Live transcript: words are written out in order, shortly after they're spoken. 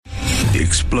the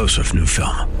explosive new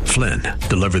film, Flynn,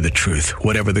 deliver the truth,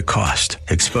 whatever the cost,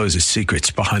 exposes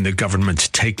secrets behind the government's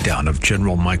takedown of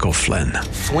General Michael Flynn.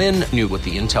 Flynn knew what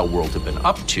the intel world had been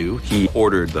up to. He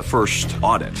ordered the first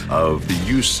audit of the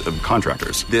use of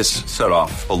contractors. This set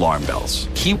off alarm bells.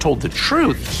 He told the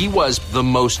truth. He was the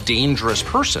most dangerous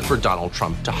person for Donald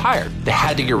Trump to hire. They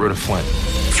had to get rid of Flynn.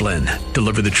 Flynn,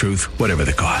 deliver the truth, whatever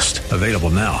the cost. Available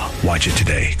now. Watch it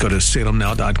today. Go to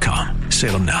salemnow.com.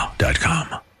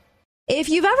 salemnow.com. If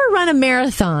you've ever run a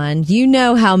marathon, you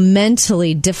know how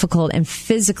mentally difficult and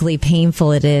physically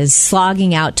painful it is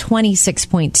slogging out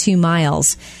 26.2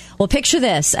 miles. Well, picture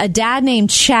this. A dad named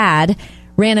Chad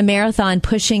ran a marathon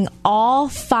pushing all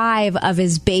 5 of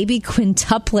his baby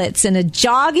quintuplets in a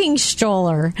jogging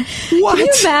stroller. What? Can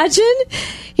you imagine?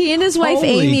 He and his wife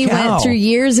Holy Amy cow. went through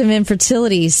years of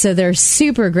infertility, so they're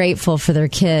super grateful for their When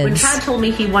kids. Chad told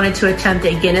me he wanted to attempt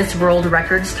a Guinness World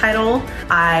Records title,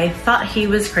 I thought he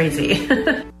was crazy.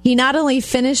 He not only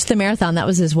finished the marathon, that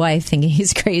was his wife thinking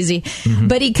he's crazy,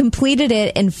 but he completed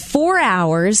it in 4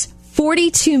 hours,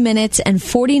 42 minutes and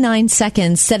 49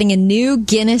 seconds, setting a new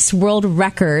Guinness World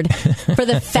Record for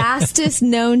the fastest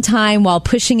known time while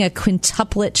pushing a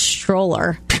quintuplet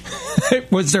stroller.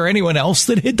 Was there anyone else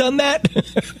that had done that?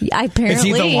 Apparently, Is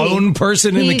he the lone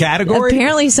person in the category?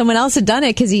 Apparently someone else had done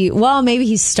it because maybe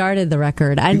he started the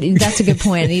record. That's a good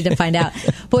point. I need to find out.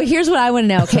 But here's what I want to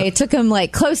know. Okay, it took him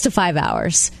like close to 5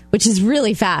 hours, which is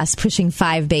really fast, pushing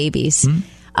 5 babies.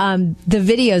 The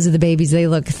videos of the babies, they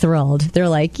look thrilled. They're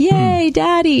like, yay,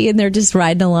 daddy. And they're just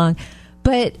riding along.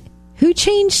 But who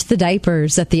changed the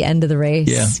diapers at the end of the race?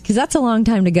 Yeah. Because that's a long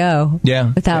time to go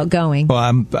without going.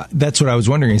 Well, that's what I was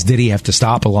wondering is, did he have to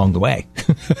stop along the way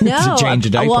No. to change a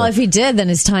diaper? Well, if he did, then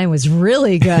his time was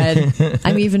really good.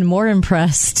 I'm even more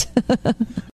impressed.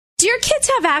 Do your kids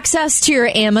have access to your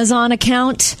Amazon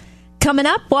account? Coming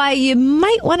up, why you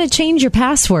might want to change your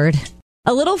password.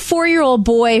 A little 4-year-old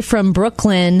boy from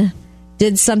Brooklyn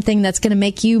did something that's going to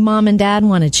make you, mom and dad,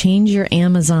 want to change your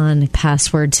Amazon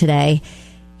password today.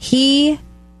 He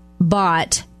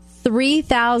bought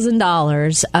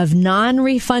 $3,000 of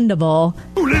non-refundable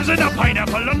Who lives in a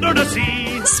pineapple under the sea?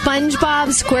 SpongeBob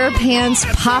SquarePants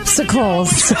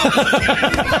popsicles.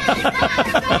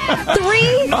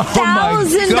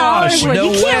 $3,000 worth.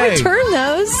 no You can't way. return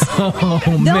those.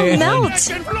 They'll man. melt.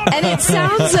 And it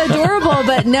sounds adorable,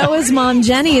 but Noah's mom,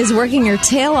 Jenny, is working her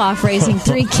tail off raising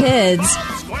 3 kids.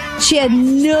 She had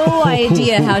no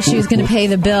idea how she was going to pay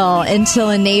the bill until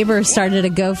a neighbor started a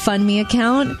GoFundMe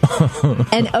account,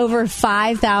 and over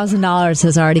 $5,000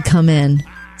 has already come in.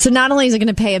 So not only is it going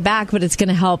to pay it back, but it's going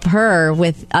to help her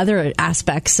with other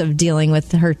aspects of dealing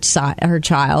with her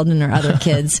child and her other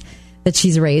kids that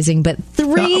she's raising. But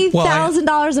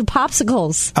 $3,000 of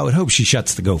popsicles. I would hope she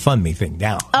shuts the GoFundMe thing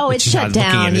down. Oh, But it's she's shut not looking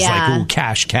down, at it as yeah. like, ooh,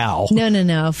 cash cow.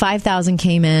 No. 5,000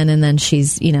 came in, and then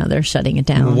she's, they're shutting it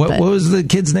down. What was the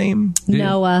kid's name?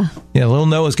 Noah. Yeah, little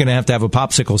Noah's going to have a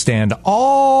popsicle stand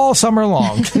all summer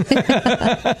long. Trying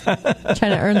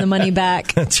to earn the money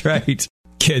back. That's right.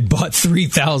 Kid bought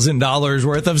 $3,000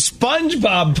 worth of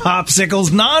SpongeBob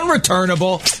popsicles,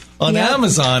 non-returnable, on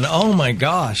Amazon. Oh, my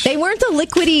gosh. They weren't the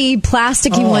liquidy,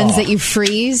 plasticky ones that you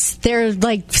freeze. They're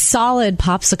like solid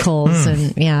popsicles.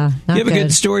 And not You have good. a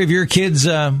good story of your kids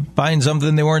buying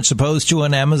something they weren't supposed to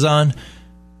on Amazon?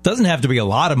 Doesn't have to be a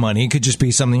lot of money. It could just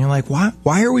be something you're like,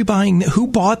 why are we buying? Who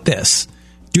bought this?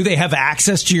 Do they have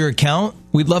access to your account?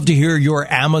 We'd love to hear your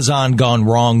Amazon gone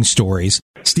wrong stories.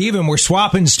 Stephen, we're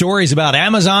swapping stories about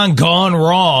Amazon gone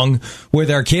wrong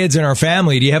with our kids and our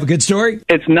family. Do you have a good story?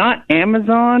 It's not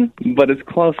Amazon, but it's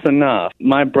close enough.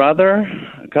 My brother,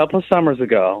 a couple of summers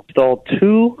ago, stole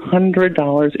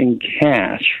 $200 in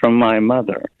cash from my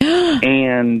mother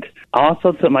and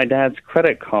also took my dad's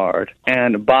credit card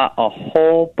and bought a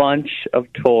whole bunch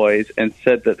of toys and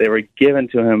said that they were given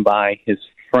to him by his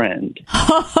friend.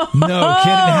 No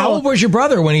kidding. How old was your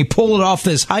brother when he pulled off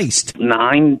this heist?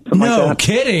 9. No like that.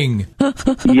 kidding.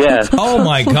 Yes. Oh,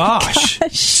 my gosh.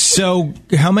 So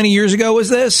how many years ago was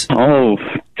this? Oh,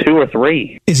 2 or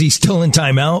 3. Is he still in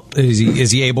timeout?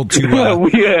 Is he able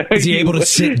to? Is he able to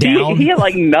sit down? He had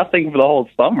like nothing for the whole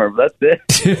summer, but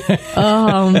that's it.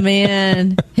 Oh,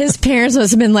 man. His parents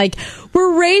must have been like,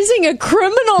 we're raising a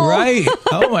criminal. Right.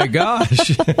 Oh, my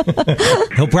gosh.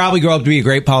 He'll probably grow up to be a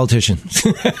great politician.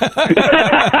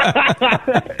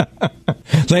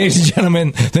 Ladies and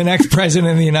gentlemen, the next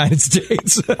president of the United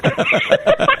States.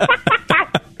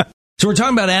 So we're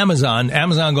talking about Amazon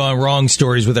gone wrong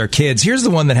stories with our kids. Here's the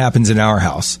one that happens in our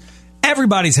house.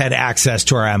 everybody's had access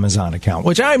to our Amazon account,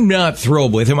 which I'm not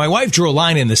thrilled with. And my wife drew a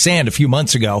line in the sand a few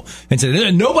months ago and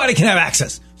said, nobody can have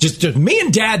access. Just me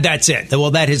and Dad, that's it.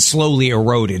 Well, that has slowly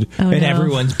eroded, and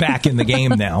everyone's back in the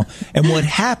game now. And what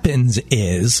happens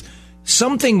is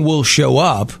something will show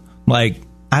up, like,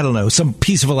 I don't know, some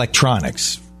piece of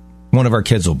electronics one of our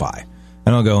kids will buy.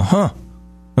 And I'll go,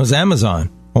 it was Amazon.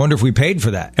 I wonder if we paid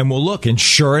for that. And we'll look, and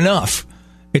sure enough,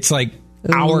 it's like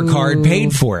our card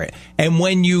paid for it. And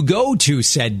when you go to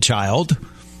said child,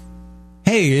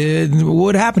 hey,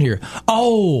 what happened here?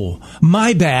 Oh,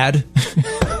 my bad.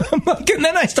 And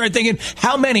then I start thinking,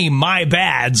 how many my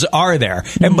bads are there?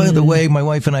 And by the way, my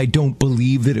wife and I don't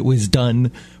believe that it was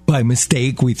done by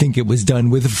mistake. We think it was done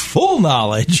with full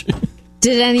knowledge.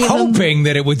 Did any of hoping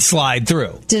that it would slide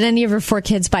through. Did any of your 4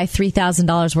 kids buy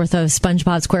 $3,000 worth of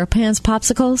SpongeBob SquarePants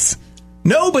popsicles?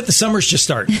 No, but the summer's just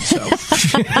starting, so.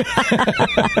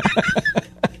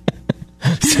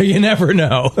 So you never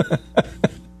know.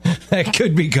 That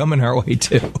could be coming our way,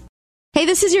 too. Hey,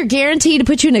 this is your guarantee to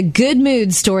put you in a good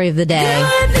mood story of the day.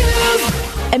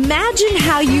 Imagine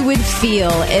how you would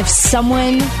feel if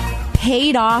someone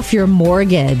paid off your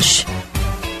mortgage.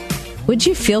 Would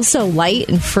you feel so light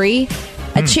and free?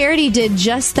 A charity did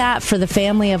just that for the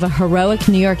family of a heroic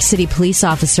New York City police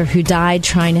officer who died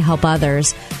trying to help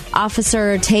others.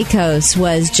 Officer Takos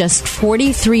was just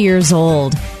 43 years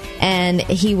old, and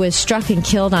he was struck and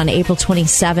killed on April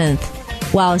 27th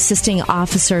while assisting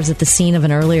officers at the scene of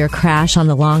an earlier crash on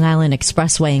the Long Island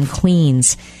Expressway in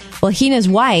Queens. Well, he and his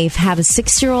wife have a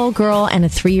 6-year-old girl and a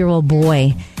 3-year-old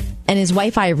boy. And his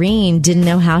wife, Irene, didn't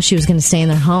know how she was going to stay in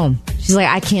their home. She's like,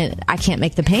 I can't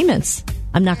make the payments.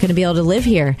 I'm not going to be able to live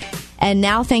here. And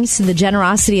now, thanks to the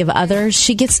generosity of others,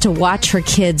 she gets to watch her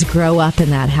kids grow up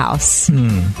in that house.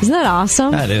 Isn't that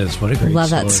awesome? That is. What a great Love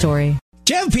that story.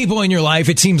 Do you have people in your life,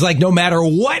 it seems like no matter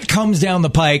what comes down the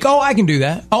pike, I can do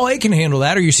that. I can handle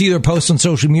that. Or you see their posts on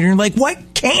social media and you're like,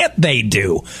 what can't they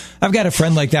do? I've got a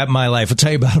friend like that in my life. I'll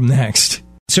tell you about him next.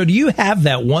 So do you have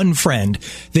that one friend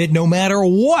that no matter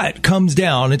what comes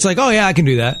down, it's like, oh, yeah, I can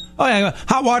do that. Oh, yeah,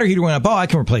 hot water heater went up. Oh, I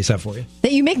can replace that for you.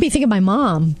 That you make me think of my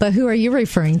mom, but who are you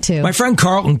referring to? My friend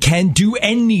Carlton can do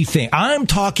anything. I'm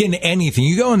talking anything.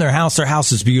 You go in their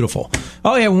house is beautiful.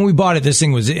 Oh, yeah, when we bought it, this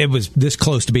thing was this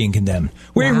close to being condemned.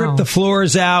 We ripped the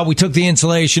floors out. We took the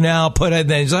insulation out, put it,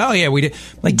 then he's like, oh, yeah, we did.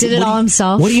 Like, did it all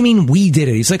himself? What do you mean we did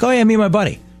it? He's like, oh, yeah, me and my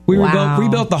buddy. We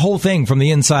rebuilt the whole thing from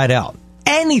the inside out.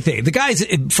 Anything. The guy's,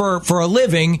 for a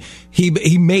living,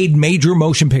 he made major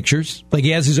motion pictures. Like,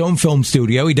 he has his own film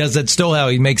studio. He does that still how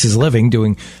he makes his living,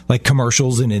 doing like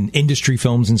commercials and in industry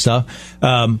films and stuff.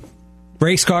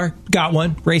 Race car, got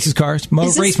one. Races cars.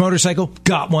 Race motorcycle,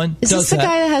 got one. Is this the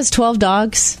guy that has 12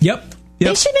 dogs? Yep.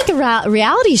 They should make a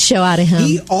reality show out of him.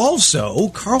 He also,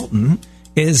 Carlton,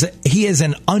 is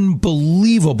an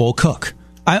unbelievable cook.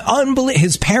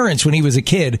 His parents, when he was a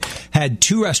kid, had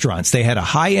 2 restaurants. They had a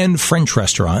high-end French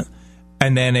restaurant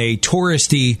and then a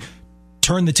touristy,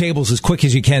 turn the tables as quick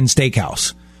as you can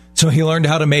steakhouse. So he learned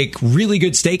how to make really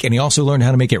good steak, and he also learned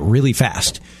how to make it really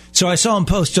fast. So I saw him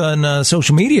post on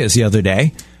social medias the other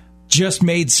day, just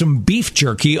made some beef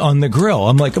jerky on the grill.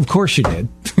 I'm like, of course you did.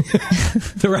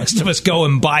 The rest of us go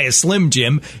and buy a Slim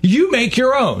Jim. You make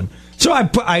your own. So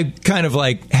I kind of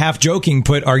like half joking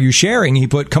put, are you sharing? He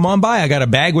put, come on by. I got a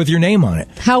bag with your name on it.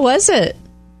 How was it?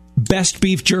 Best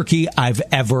beef jerky I've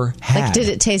ever had. Like, did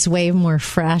it taste way more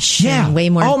fresh? Yeah. And way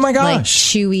more, oh my gosh, like,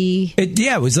 chewy?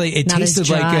 It was like, it tasted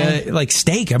like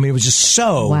steak. I mean, it was just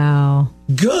so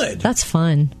good. That's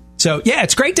fun. So, yeah,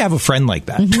 it's great to have a friend like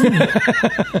that.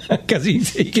 Because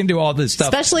he can do all this stuff.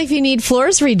 Especially if you need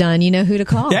floors redone, you know who to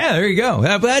call. Yeah, there you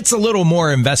go. That's a little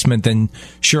more investment than,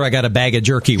 sure, I got a bag of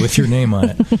jerky with your name on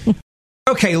it.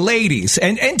 Okay, ladies,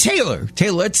 and Taylor,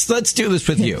 let's do this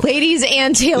with you. Ladies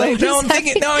and Taylor. I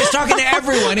was talking to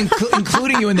everyone,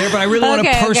 including you in there, but I really want to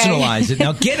personalize it.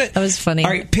 Now, get it. That was funny. All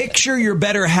right, picture your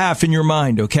better half in your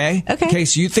mind, okay? Okay,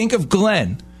 so you think of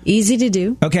Glenn. Easy to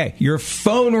do. Okay, your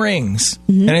phone rings,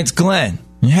 and it's Glenn.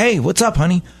 Hey, what's up,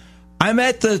 honey? I'm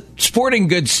at the sporting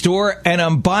goods store, and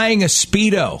I'm buying a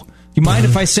Speedo. You mind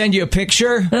if I send you a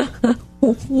picture?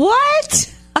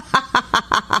 What?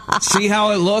 See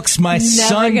how it looks? My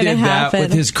son did that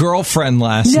with his girlfriend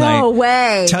last night. No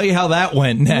way. Tell you how that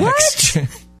went next.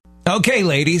 Okay,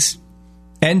 ladies.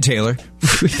 And Taylor,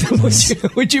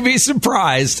 would you be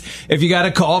surprised if you got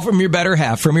a call from your better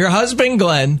half, from your husband,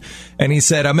 Glenn, and he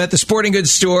said, I'm at the sporting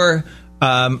goods store,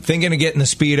 Thinking of getting the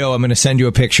Speedo. I'm going to send you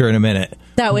a picture in a minute.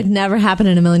 That would never happen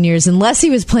in a million years unless he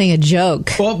was playing a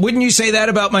joke. Well, wouldn't you say that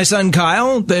about my son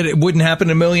Kyle? That it wouldn't happen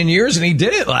in a million years? And he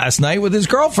did it last night with his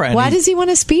girlfriend. Why does he want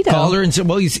a Speedo? Called her and said,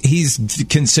 well, he's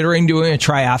considering doing a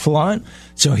triathlon.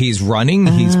 So he's running,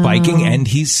 he's biking, and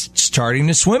he's starting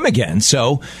to swim again.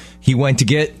 So he went to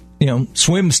get,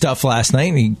 swim stuff last night,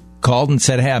 and he called and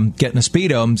said, hey, I'm getting a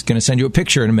Speedo. I'm going to send you a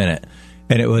picture in a minute.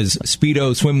 And it was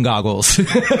Speedo swim goggles.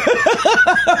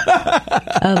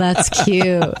 Oh, that's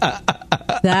cute.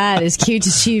 That is cute.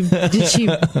 Did she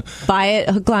buy it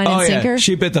hook, line, and sinker?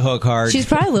 She bit the hook hard. She's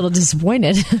probably a little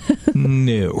disappointed.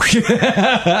 No.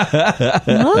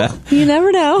 Well, you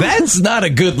never know. That's not a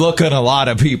good look on a lot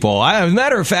of people. As a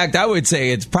matter of fact, I would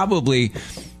say it's probably...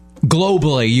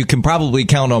 Globally, you can probably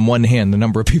count on one hand the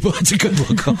number of people it's a good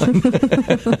look on.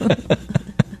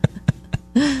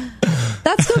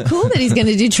 That's so cool that he's going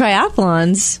to do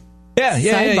triathlons. Yeah,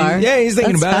 he's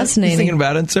thinking That's about fascinating. it. He's thinking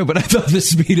about it. So, but I thought the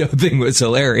Speedo thing was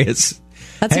hilarious.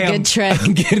 That's a good trick.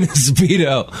 I'm getting a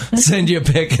Speedo. Send you a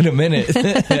pic in a minute.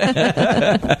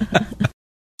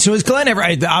 So has Glenn ever,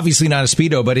 obviously not a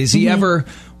Speedo, but has he ever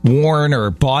worn or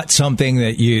bought something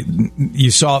that you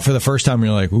saw it for the first time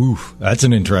and you're like, ooh, that's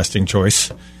an interesting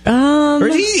choice? Or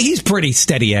he's pretty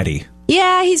steady Eddie.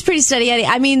 Yeah, he's pretty steady Eddie.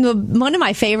 I mean, one of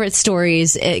my favorite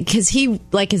stories, because he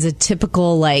is a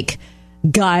typical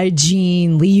guy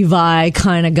jean, Levi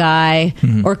kind of guy,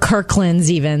 or Kirkland's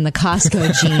even, the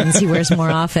Costco jeans he wears more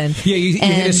often. Yeah, you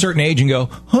hit a certain age and go,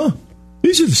 huh?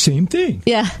 These are the same thing.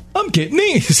 Yeah. I'm getting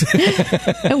these.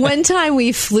 And one time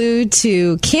we flew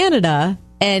to Canada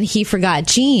and he forgot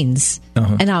jeans.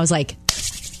 And I was like,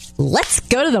 let's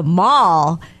go to the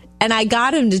mall. And I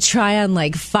got him to try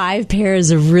on 5 pairs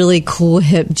of really cool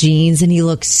hip jeans. And he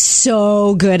looked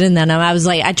so good in them. I was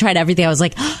like, I tried everything. I was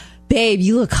like, babe,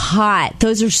 you look hot.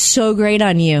 Those are so great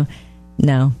on you.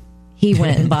 No. He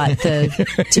went and bought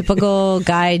the typical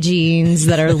guy jeans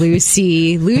that are loose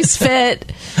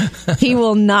fit. He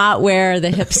will not wear the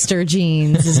hipster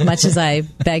jeans as much as I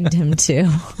begged him to.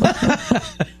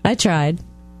 I tried.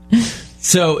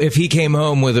 So if he came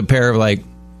home with a pair of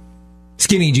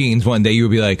skinny jeans one day, you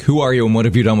would be like, who are you and what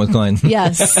have you done with Glenn?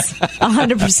 Yes,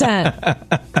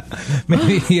 100%.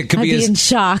 Maybe it could I'd be in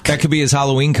shock. That could be his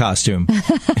Halloween costume.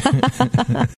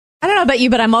 I don't know about you,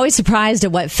 but I'm always surprised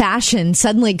at what fashion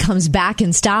suddenly comes back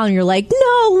in style, and you're like,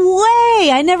 no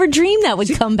way! I never dreamed that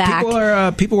would come back.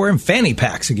 People wearing fanny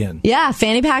packs again. Yeah,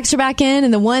 fanny packs are back in,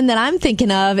 and the one that I'm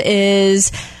thinking of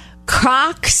is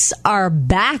Crocs are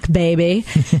back, baby.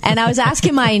 And I was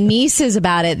asking my nieces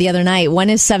about it the other night. One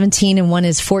is 17 and one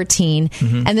is 14.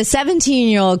 And the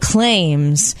 17-year-old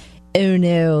claims, oh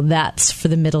no, that's for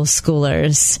the middle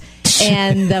schoolers.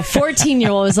 And the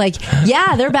 14-year-old was like,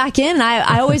 yeah, they're back in. And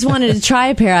I always wanted to try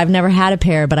a pair. I've never had a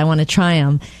pair, but I want to try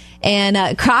them.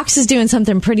 And Crocs is doing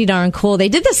something pretty darn cool. They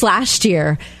did this last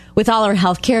year with all our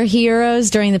healthcare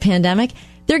heroes during the pandemic.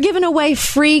 They're giving away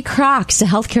free Crocs to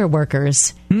healthcare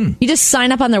workers. You just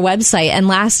sign up on their website. And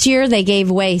last year, they gave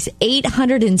away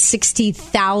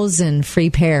 860,000 free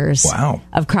pairs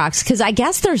of Crocs. Because I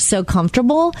guess they're so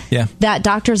comfortable that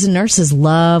doctors and nurses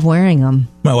love wearing them.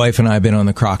 My wife and I have been on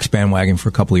the Crocs bandwagon for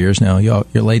a couple of years now. You're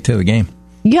late to the game.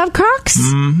 You have Crocs?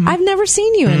 I've never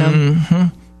seen you in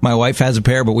them. My wife has a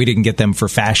pair, but we didn't get them for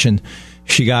fashion.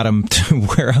 She got them to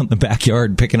wear out in the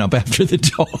backyard picking up after the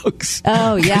dogs.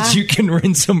 Oh, yeah? Because you can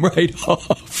rinse them right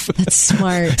off. That's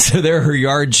smart. So they're her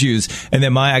yard shoes. And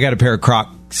then I got a pair of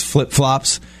Crocs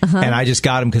flip-flops, and I just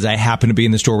got them because I happened to be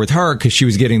in the store with her because she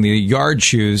was getting the yard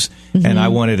shoes, and I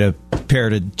wanted a pair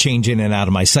to change in and out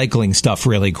of my cycling stuff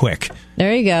really quick.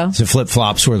 There you go. So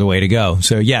flip-flops were the way to go.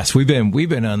 So, yes, we've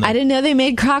been on the... I didn't know they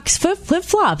made Crocs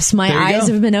flip-flops. My eyes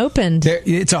have been opened.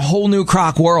 It's a whole new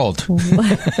Croc world.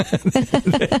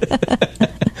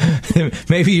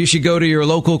 Maybe you should go to your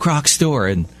local Croc store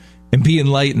and be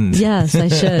enlightened. Yes, I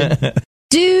should.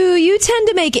 Do you tend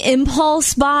to make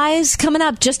impulse buys? Coming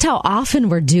up, just how often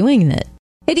we're doing it.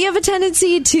 Hey, do you have a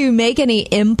tendency to make any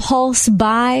impulse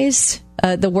buys?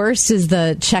 The worst is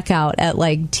the checkout at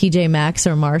TJ Maxx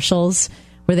or Marshall's,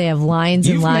 where they have lines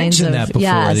and lines of... You've mentioned that before,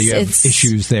 that you have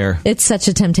issues there. It's such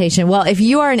a temptation. Well, if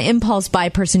you are an impulse buy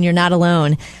person, you're not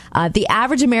alone. The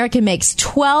average American makes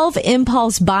 12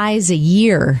 impulse buys a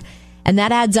year, and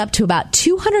that adds up to about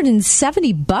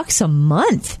 $270 a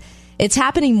month. It's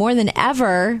happening more than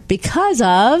ever because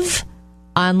of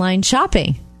online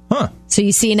shopping. Huh. So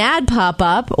you see an ad pop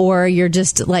up, or you're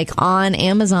just on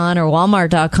Amazon or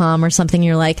Walmart.com or something.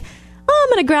 You're like, oh, I'm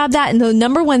going to grab that. And the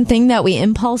number one thing that we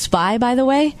impulse buy, by the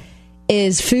way,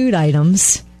 is food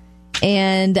items.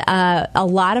 And a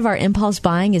lot of our impulse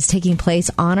buying is taking place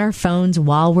on our phones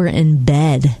while we're in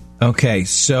bed. Okay,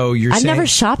 so you're I've saying... never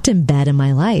shopped in bed in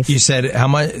my life. You said, how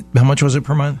much was it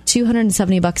per month?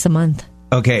 $270 a month.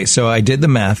 Okay, so I did the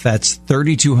math. That's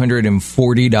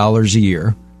 $3,240 a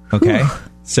year. Okay,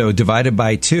 so divided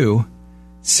by 2,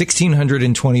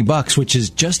 $1,620, which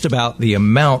is just about the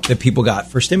amount that people got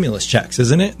for stimulus checks,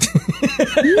 isn't it?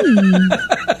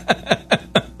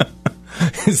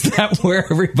 Is that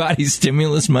where everybody's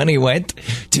stimulus money went?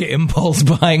 To impulse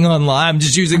buying online? I'm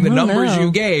just using the numbers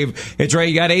you gave. It's right.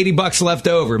 You got $80 left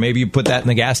over. Maybe you put that in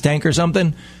the gas tank or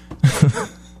something.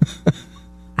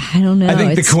 I don't know. I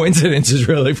think the coincidence is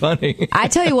really funny. I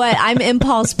tell you what, I'm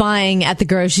impulse buying at the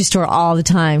grocery store all the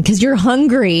time because you're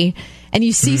hungry and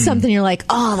you see something, you're like,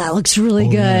 oh, that looks really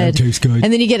good. Yeah, it tastes good.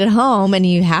 And then you get it home and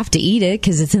you have to eat it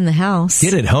because it's in the house.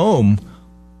 Get it home?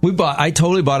 I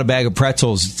totally bought a bag of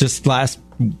pretzels just last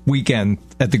weekend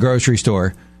at the grocery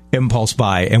store, impulse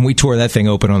buy, and we tore that thing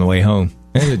open on the way home.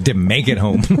 It didn't make it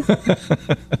home.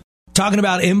 Talking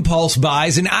about impulse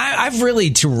buys, and I've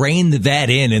really reined that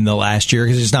in the last year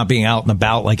because it's not being out and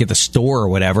about like at the store or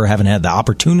whatever. I haven't had the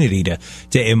opportunity to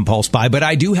impulse buy, but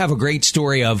I do have a great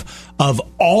story of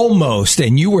almost,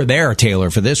 and you were there, Taylor,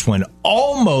 for this one,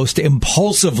 almost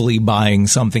impulsively buying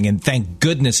something, and thank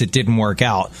goodness it didn't work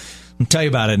out. I'll tell you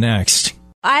about it next.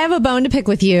 I have a bone to pick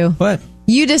with you. What?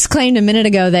 You disclaimed a minute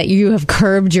ago that you have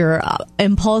curbed your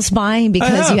impulse buying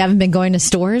because you haven't been going to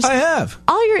stores. I have.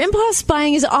 All your impulse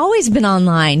buying has always been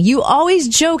online. You always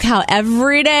joke how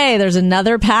every day there's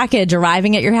another package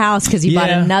arriving at your house because you bought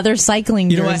another cycling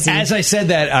jersey. You know what? As I said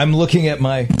that, I'm looking at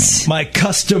my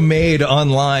custom-made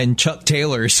online Chuck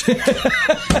Taylors.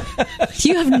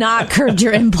 You have not curbed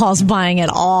your impulse buying at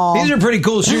all. These are pretty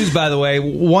cool shoes, by the way.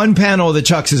 One panel of the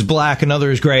Chucks is black,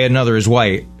 another is gray, another is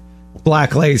white.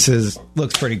 Black laces.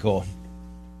 Looks pretty cool.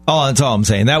 Oh, that's all I'm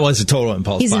saying. That was a total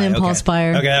impulse buy. He's an impulse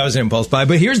buyer. Okay, that was an impulse buy.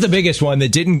 But here's the biggest one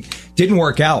that didn't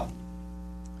work out.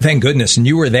 Thank goodness. And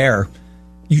you were there.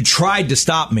 You tried to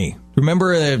stop me.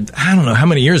 Remember, I don't know how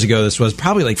many years ago this was.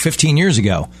 Probably like 15 years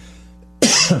ago.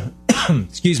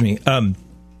 Excuse me.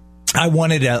 I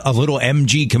wanted a little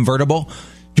MG convertible.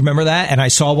 Do you remember that? And I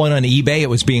saw one on eBay. It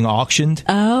was being auctioned.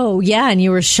 Oh, yeah. And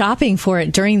you were shopping for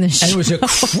it during the show. And it was a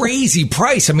crazy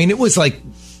price. I mean, it was like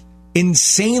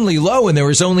insanely low, and there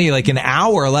was only like an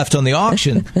hour left on the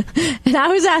auction. And I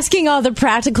was asking all the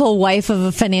practical wife of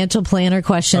a financial planner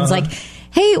questions like,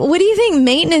 hey, what do you think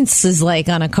maintenance is like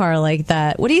on a car like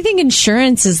that? What do you think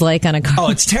insurance is like on a car? Oh,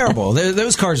 it's terrible.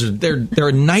 Those cars, they're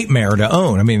a nightmare to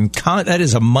own. I mean, that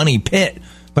is a money pit.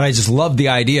 But I just loved the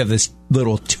idea of this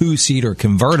little 2-seater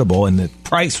convertible, and the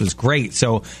price was great.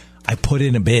 So I put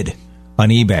in a bid on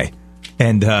eBay.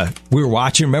 And we were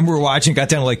watching. Remember, we were watching. Got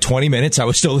down to like 20 minutes. I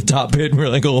was still the top bid. And we were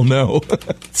like, oh, no.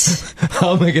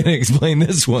 How am I going to explain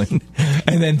this one?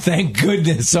 And then, thank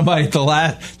goodness, somebody at the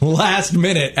last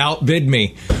minute outbid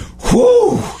me.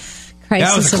 Whew.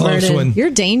 That was a close one. You're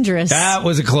dangerous. That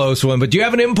was a close one. But do you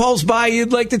have an impulse buy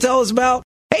you'd like to tell us about?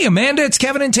 Hey, Amanda, it's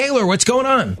Kevin and Taylor. What's going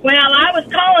on? Well, I was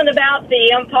calling about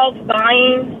the impulse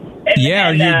buying. Yeah,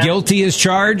 are you guilty as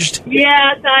charged?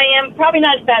 Yes, I am. Probably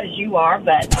not as bad as you are,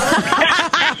 but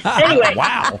anyway.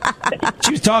 Wow.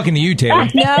 She was talking to you, Taylor.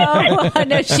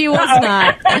 No, she was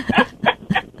not.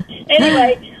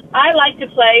 Anyway, I like to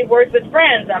play Words with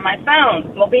Friends on my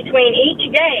phone. Well, between each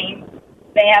game,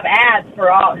 they have ads for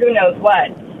all who knows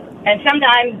what. And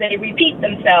sometimes they repeat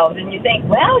themselves, and you think,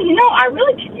 well, I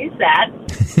really could use that.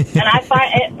 And I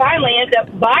finally end up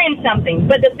buying something.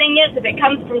 But the thing is, if it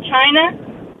comes from China,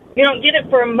 you don't get it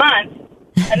for a month,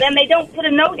 and then they don't put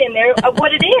a note in there of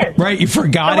what it is. Right, you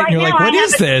forgot it, and you're like, what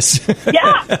is this?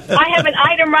 Yeah, I have an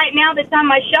item right now that's on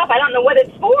my shelf. I don't know what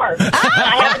it's for.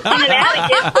 I haven't seen an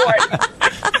ad yet for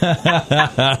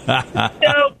it.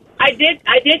 So I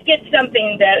did get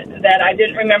something that I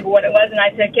didn't remember what it was, and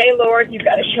I said, okay, Lord, you've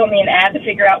got to show me an ad to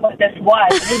figure out what this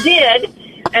was. And he did,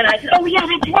 and I said, oh, yeah,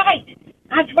 that's right.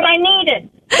 That's what I needed.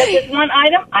 But this one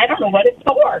item, I don't know what it's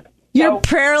for. Your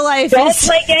prayer life don't is...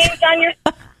 play games on your...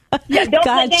 Yeah, don't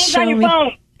play games on your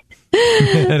phone.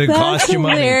 That's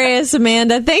hilarious,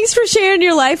 Amanda. Thanks for sharing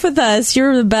your life with us.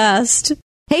 You're the best.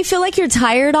 Hey, feel like you're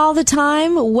tired all the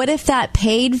time? What if that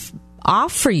paid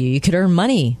off for you? You could earn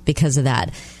money because of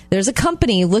that. There's a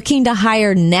company looking to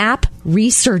hire nap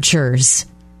researchers.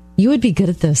 You would be good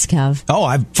at this, Kev. Oh,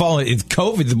 I've followed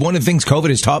COVID. One of the things COVID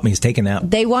has taught me is take a nap.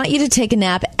 They want you to take a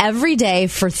nap every day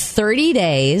for 30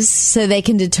 days so they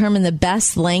can determine the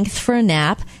best length for a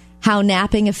nap, how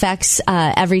napping affects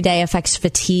every day affects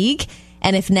fatigue,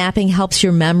 and if napping helps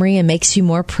your memory and makes you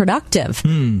more productive.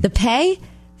 The pay,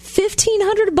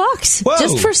 $1,500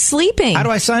 just for sleeping. How do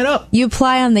I sign up? You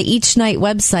apply on the Each Night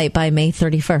website by May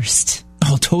 31st.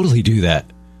 I'll totally do that.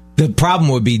 The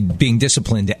problem would be being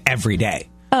disciplined every day.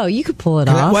 Oh, you could pull it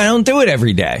off. Well, I don't do it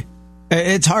every day.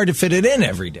 It's hard to fit it in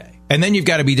every day. And then you've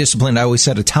got to be disciplined. I always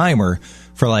set a timer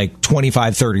for like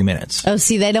 25, 30 minutes. Oh,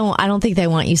 see, I don't think they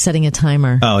want you setting a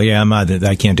timer. Oh, yeah,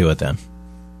 I can't do it then.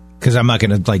 Because I'm not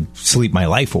going to sleep my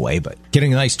life away, but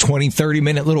getting a nice 20,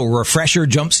 30-minute little refresher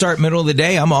jumpstart middle of the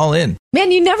day, I'm all in.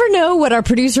 Man, you never know what our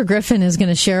producer Griffin is going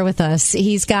to share with us.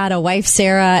 He's got a wife,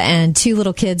 Sarah, and 2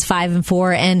 little kids, 5 and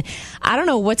 4. And I don't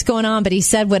know what's going on, but he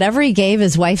said whatever he gave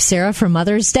his wife, Sarah, for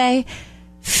Mother's Day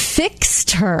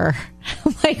fixed her.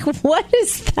 Like, what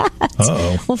is that?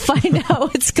 Uh-oh. We'll find out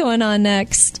what's going on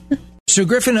next. So,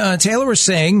 Griffin, Taylor was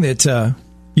saying that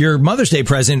your Mother's Day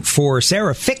present for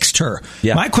Sarah fixed her.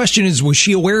 Yeah. My question is, was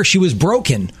she aware she was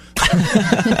broken?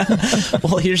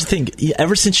 Well, here's the thing.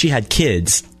 Ever since she had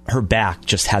kids, her back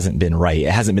just hasn't been right.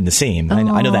 It hasn't been the same.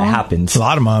 I know that happens. A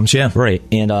lot of moms, yeah. Right.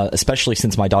 And especially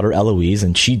since my daughter Eloise,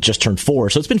 and she just turned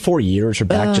 4. So it's been 4 years. Her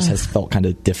back just has felt kind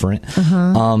of different.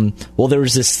 Well, there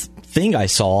was this thing I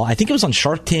saw. I think it was on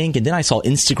Shark Tank, and then I saw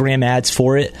Instagram ads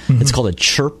for it. It's called a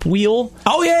chirp wheel.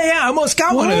 Oh, yeah. I almost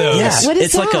got one of those. Yeah. What is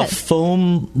it's that? like a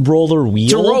foam roller wheel.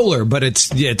 It's a roller, but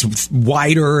it's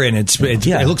wider, and it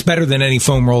looks better than any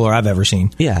foam roller I've ever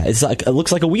seen. Yeah, it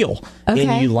looks like a wheel. Okay.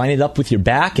 And you line it up with your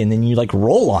back, and then you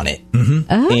roll on it. Mm-hmm.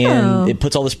 Oh. And it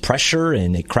puts all this pressure,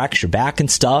 and it cracks your back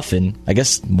and stuff, and I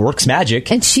guess works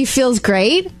magic. And she feels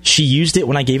great? She used it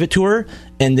when I gave it to her,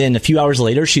 and then a few hours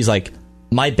later, she's like,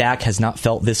 my back has not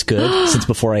felt this good since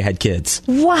before I had kids.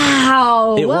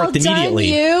 Wow. It worked immediately.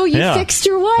 Done, you fixed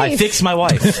your wife. I fixed my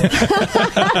wife.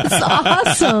 That's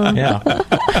awesome. Yeah.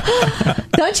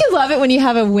 Don't you love it when you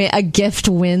have a gift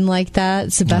win like that?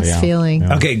 It's the best feeling.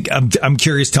 Yeah. Okay, I'm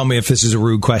curious. Tell me if this is a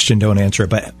rude question. Don't answer it.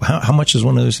 But how much does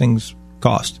one of those things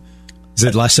cost? Is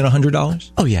it less than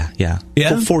 $100? Oh, yeah.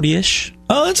 40-ish.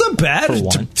 Oh, that's not bad For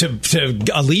one.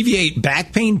 to alleviate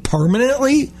back pain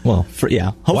permanently. Well,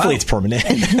 hopefully it's permanent.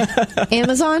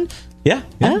 Amazon? Yeah.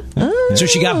 So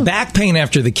she got back pain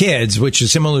after the kids, which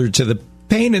is similar to the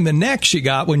pain in the neck she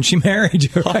got when she married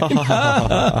you,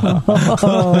 right?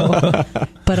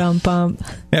 Ba-dum-bum.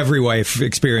 Every wife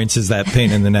experiences that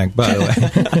pain in the neck, by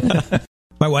the way.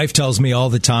 My wife tells me all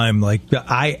the time,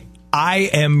 I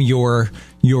am your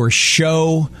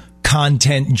show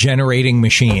content generating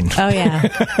machine. Oh, yeah.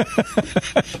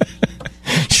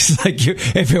 She's like,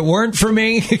 if it weren't for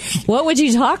me, what would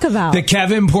you talk about? the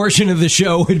Kevin portion of the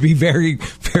show would be very,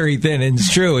 very thin. And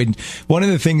it's true. And one of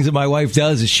the things that my wife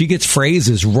does is she gets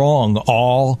phrases wrong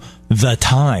all the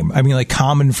time. I mean,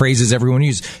 common phrases everyone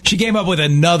uses. She came up with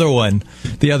another one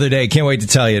the other day. Can't wait to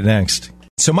tell you next.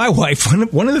 So my wife,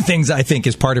 one of the things I think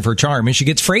is part of her charm is she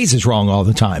gets phrases wrong all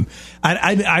the time.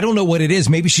 I don't know what it is.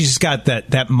 Maybe she's just got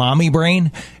that mommy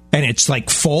brain, and it's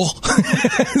full.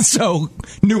 So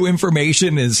new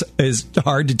information is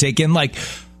hard to take in.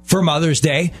 For Mother's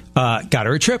Day, got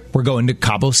her a trip. We're going to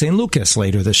Cabo San Lucas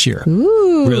later this year.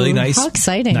 Ooh, really nice. How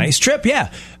exciting. Nice trip,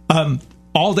 yeah.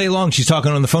 All day long, she's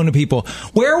talking on the phone to people.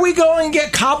 Where are we going?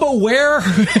 Get Cabo where?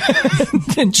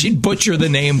 And she'd butcher the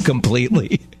name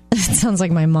completely. It sounds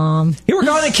like my mom. Hey, we're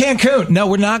going to Cancun. No,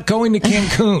 we're not going to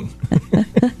Cancun.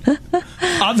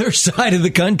 Other side of the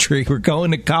country. We're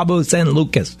going to Cabo San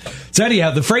Lucas. So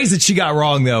anyhow, the phrase that she got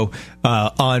wrong, though,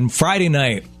 on Friday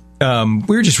night,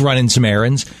 we were just running some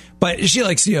errands. But she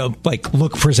likes,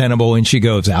 look presentable when she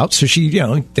goes out. So she,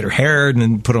 did her hair and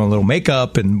then put on a little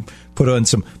makeup and put on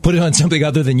something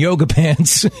other than yoga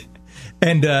pants.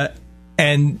 And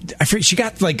I forget, she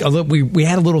got a little, we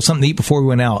had a little something to eat before we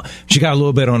went out. She got a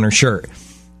little bit on her shirt.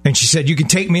 And she said, you can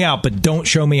take me out, but don't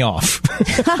show me off.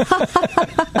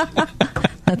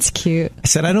 That's cute. I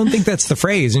said, I don't think that's the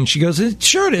phrase. And she goes,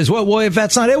 sure it is. Well, if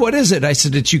that's not it, what is it? I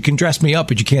said, that you can dress me up,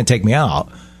 but you can't take me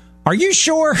out. Are you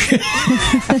sure?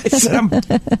 I said, I'm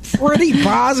pretty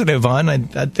positive, hon.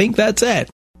 I think that's it.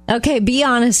 Okay, be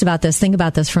honest about this. Think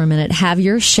about this for a minute. Have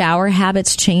your shower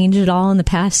habits changed at all in the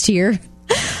past year?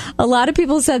 A lot of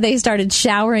people said they started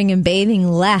showering and bathing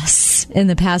less in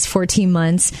the past 14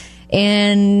 months.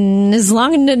 And as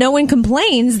long as no one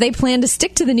complains, they plan to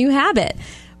stick to the new habit.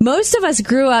 Most of us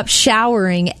grew up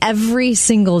showering every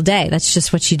single day. That's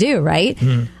just what you do, right?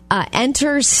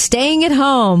 Enter staying at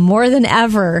home more than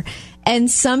ever. And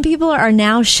some people are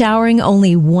now showering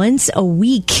only once a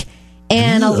week.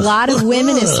 And a lot of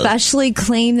women especially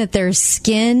claim that their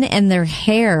skin and their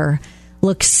hair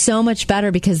look so much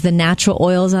better because the natural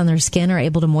oils on their skin are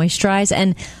able to moisturize.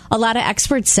 And a lot of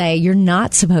experts say you're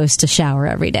not supposed to shower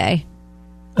every day.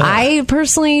 I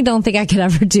personally don't think I could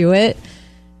ever do it.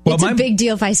 Well, it's a big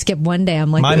deal if I skip one day.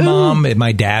 I'm like, my ooh. mom and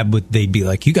my dad they'd be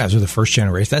like, you guys are the first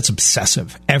generation. That's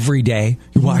obsessive. Every day.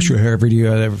 You wash your hair every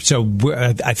day. So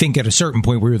I think at a certain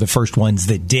point we were the first ones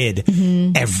that did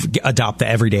adopt the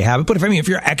everyday habit. But if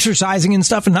you're exercising and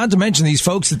stuff, and not to mention these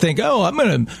folks that think, oh,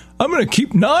 I'm gonna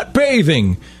keep not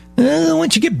bathing.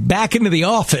 Once you get back into the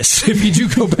office, if you do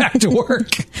go back to work.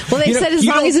 Well, they said as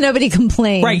long as nobody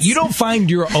complains. Right. You don't find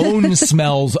your own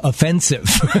smells offensive.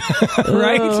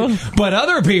 Right? But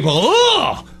other people,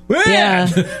 oh, man. Yeah.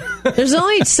 There's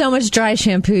only so much dry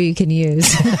shampoo you can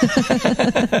use.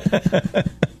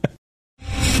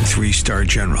 3-star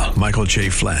General Michael J.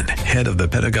 Flynn, head of the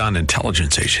Pentagon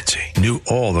Intelligence Agency, knew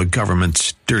all the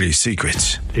government's dirty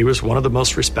secrets. He was one of the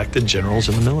most respected generals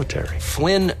in the military.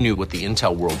 Flynn knew what the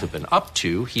intel world had been up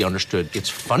to. He understood its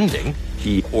funding.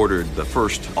 He ordered the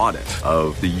first audit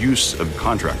of the use of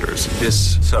contractors.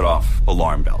 This set off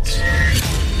alarm bells.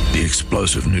 The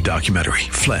explosive new documentary,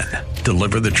 Flynn,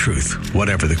 Deliver the Truth,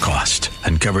 Whatever the Cost,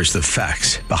 uncovers the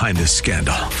facts behind this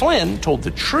scandal. Flynn told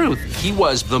the truth. He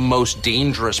was the most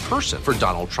dangerous person for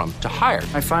Donald Trump to hire.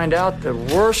 I find out the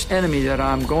worst enemy that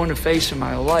I'm going to face in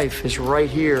my life is right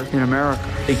here in America.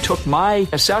 They took my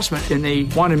assessment and they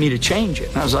wanted me to change it.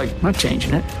 And I was like, I'm not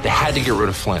changing it. They had to get rid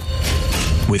of Flynn.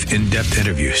 With in-depth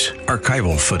interviews,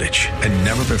 archival footage, and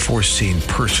never-before-seen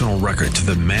personal records of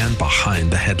the man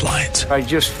behind the headlines. I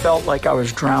just felt like I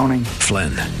was drowning.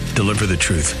 Flynn, Deliver the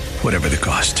Truth, Whatever the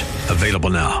Cost.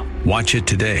 Available now. Watch it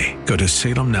today. Go to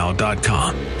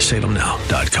salemnow.com.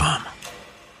 salemnow.com.